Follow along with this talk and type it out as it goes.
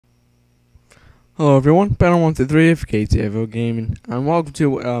Hello everyone, Ben123 of KTFO Gaming, and welcome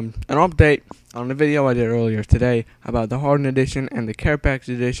to an update on the video I did earlier today about the Hardened Edition and the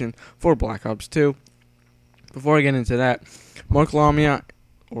Carepackage Edition for Black Ops 2. Before I get into that, Mark Lamia,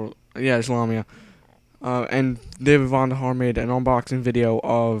 it's Lamia, and David Von der Haar made an unboxing video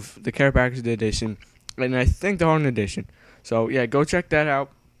of the Carepackage Edition, and I think the Hardened Edition. So yeah, go check that out.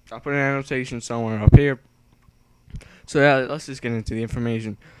 I'll put an annotation somewhere up here. So yeah, let's just get into the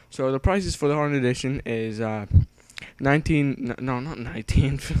information. So the prices for the Hardened Edition is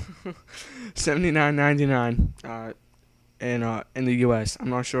 $79.99 in the US. I'm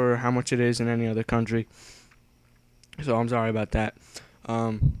not sure how much it is in any other country, so I'm sorry about that.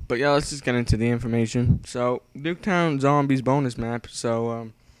 But yeah, let's just get into the information. So Nuketown Zombies bonus map.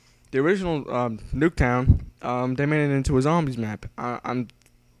 So the original Nuketown, they made it into a zombies map. I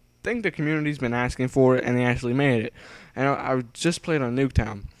think the community's been asking for it, and they actually made it. And I just played on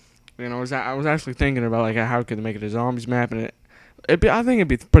Nuketown. You know, I was actually thinking about like how could they make it a zombies map, and I think it'd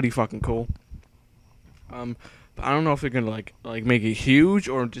be pretty fucking cool. But I don't know if they're gonna like make it huge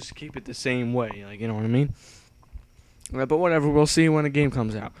or just keep it the same way. Like, you know what I mean? But whatever, we'll see when the game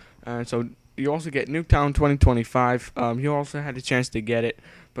comes out. So you also get Nuketown 2025. You also had a chance to get it,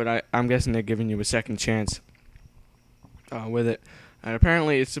 but I'm guessing they're giving you a second chance with it. And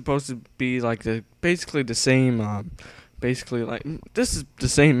apparently it's supposed to be like basically the same. Basically, like, this is the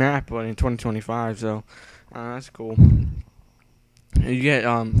same map, but in 2025, so that's cool. And you get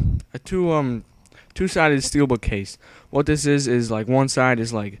a two-sided steelbook case. What this is like one side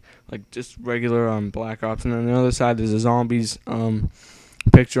is like just regular Black Ops, and then the other side is a zombies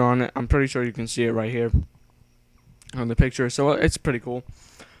picture on it. I'm pretty sure you can see it right here on the picture, so it's pretty cool.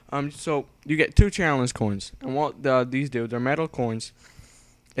 So you get 2 challenge coins, and what these do, they're metal coins,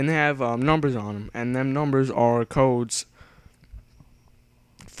 and they have numbers on them, and them numbers are codes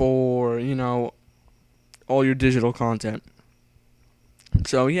for, you know, all your digital content.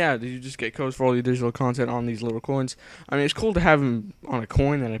 So yeah, you just get codes for all your digital content on these little coins. I mean, it's cool to have them on a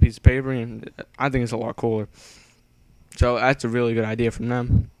coin and a piece of paper, and I think it's a lot cooler. So that's a really good idea from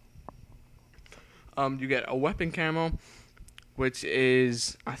them. You get a weapon camo, which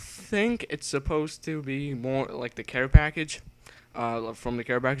is, I think it's supposed to be more like the care package, from the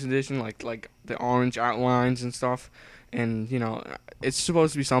Carepackage Edition, like the orange outlines and stuff, and you know, it's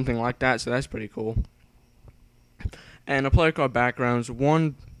supposed to be something like that, so that's pretty cool. And a player card backgrounds.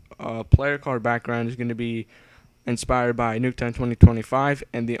 One player card background is going to be inspired by Nuketown 2025,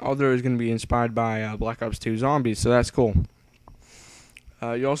 and the other is going to be inspired by Black Ops 2 Zombies, so that's cool.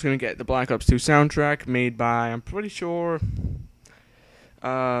 You're also going to get the Black Ops 2 soundtrack made by, I'm pretty sure,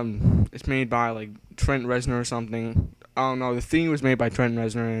 it's made by like Trent Reznor or something. Oh no, the theme was made by Trent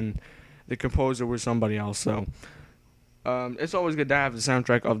Reznor, and the composer was somebody else. So it's always good to have the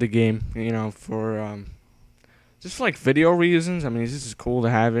soundtrack of the game, you know, for just like video reasons. I mean, it's just cool to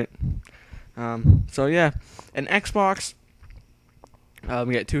have it. So yeah, an Xbox.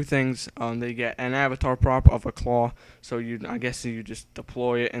 We get 2 things. They get an avatar prop of a claw. So I guess you just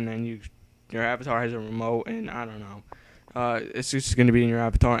deploy it, and then your avatar has a remote, and I don't know. It's just going to be in your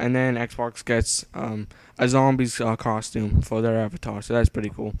avatar, and then Xbox gets a zombies costume for their avatar, so that's pretty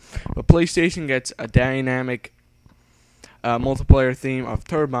cool. But PlayStation gets a dynamic multiplayer theme of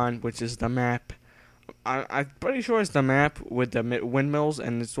Turbine, which is the map. I'm pretty sure it's the map with the windmills,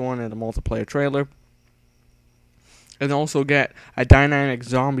 and it's one in the multiplayer trailer. And also get a dynamic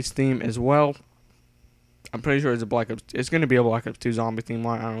zombies theme as well. I'm pretty sure it's a Black Ops. It's going to be a Black Ops 2 zombie theme.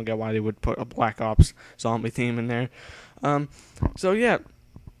 I don't get why they would put a Black Ops zombie theme in there. So yeah,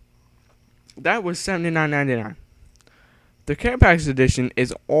 that was $79.99. The Carepackage Edition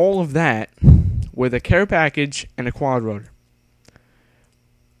is all of that with a care package and a quad rotor.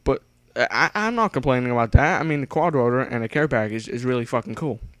 But I'm not complaining about that. I mean, the quad rotor and a care package is really fucking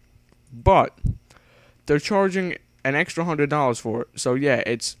cool. But they're charging an extra $100 for it. So yeah,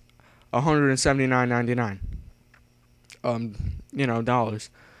 it's $179.99. You know, dollars.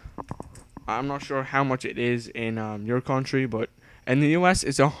 I'm not sure how much it is in your country, but in the US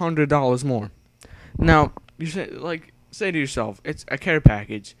it's $100 more. Now, you say to yourself, it's a care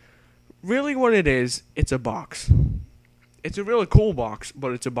package. Really, what it is, it's a box. It's a really cool box,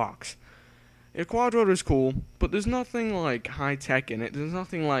 but it's a box. Your quad rotor is cool, but there's nothing like high tech in it. There's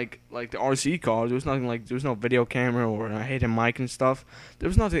nothing like the RC card. There's no video camera or a hidden mic and stuff.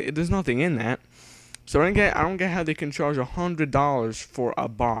 There's nothing in that. So I don't get how they can charge $100 for a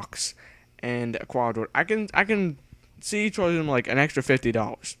box and a quad rotor. I can see charging them like an extra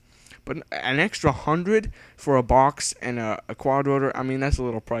 $50, but an extra $100 for a box and a quad rotor. I mean, that's a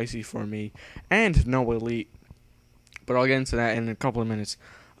little pricey for me. And no elite, but I'll get into that in a couple of minutes.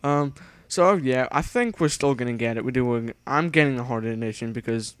 Um, so yeah, I think we're still gonna get it. I'm getting a Hardened edition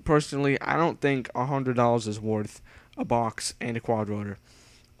because personally, I don't think $100 is worth a box and a quad rotor.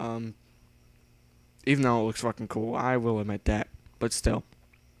 Um, even though it looks fucking cool, I will admit that. But still,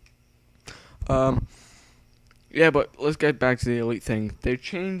 um, yeah. But let's get back to the Elite thing. They're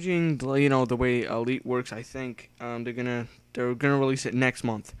changing, the way Elite works. I think they're gonna release it next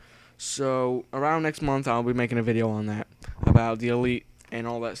month. So around next month, I'll be making a video on that about the Elite and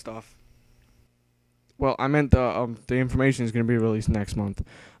all that stuff. Well, I meant the information is going to be released next month.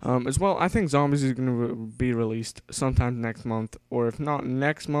 As well, I think Zombies is going to be released sometime next month, or if not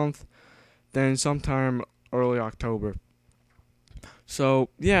next month, then sometime early October. So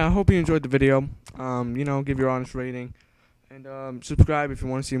yeah, I hope you enjoyed the video. Give your honest rating, and subscribe if you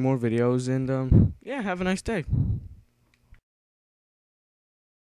want to see more videos. And yeah, have a nice day.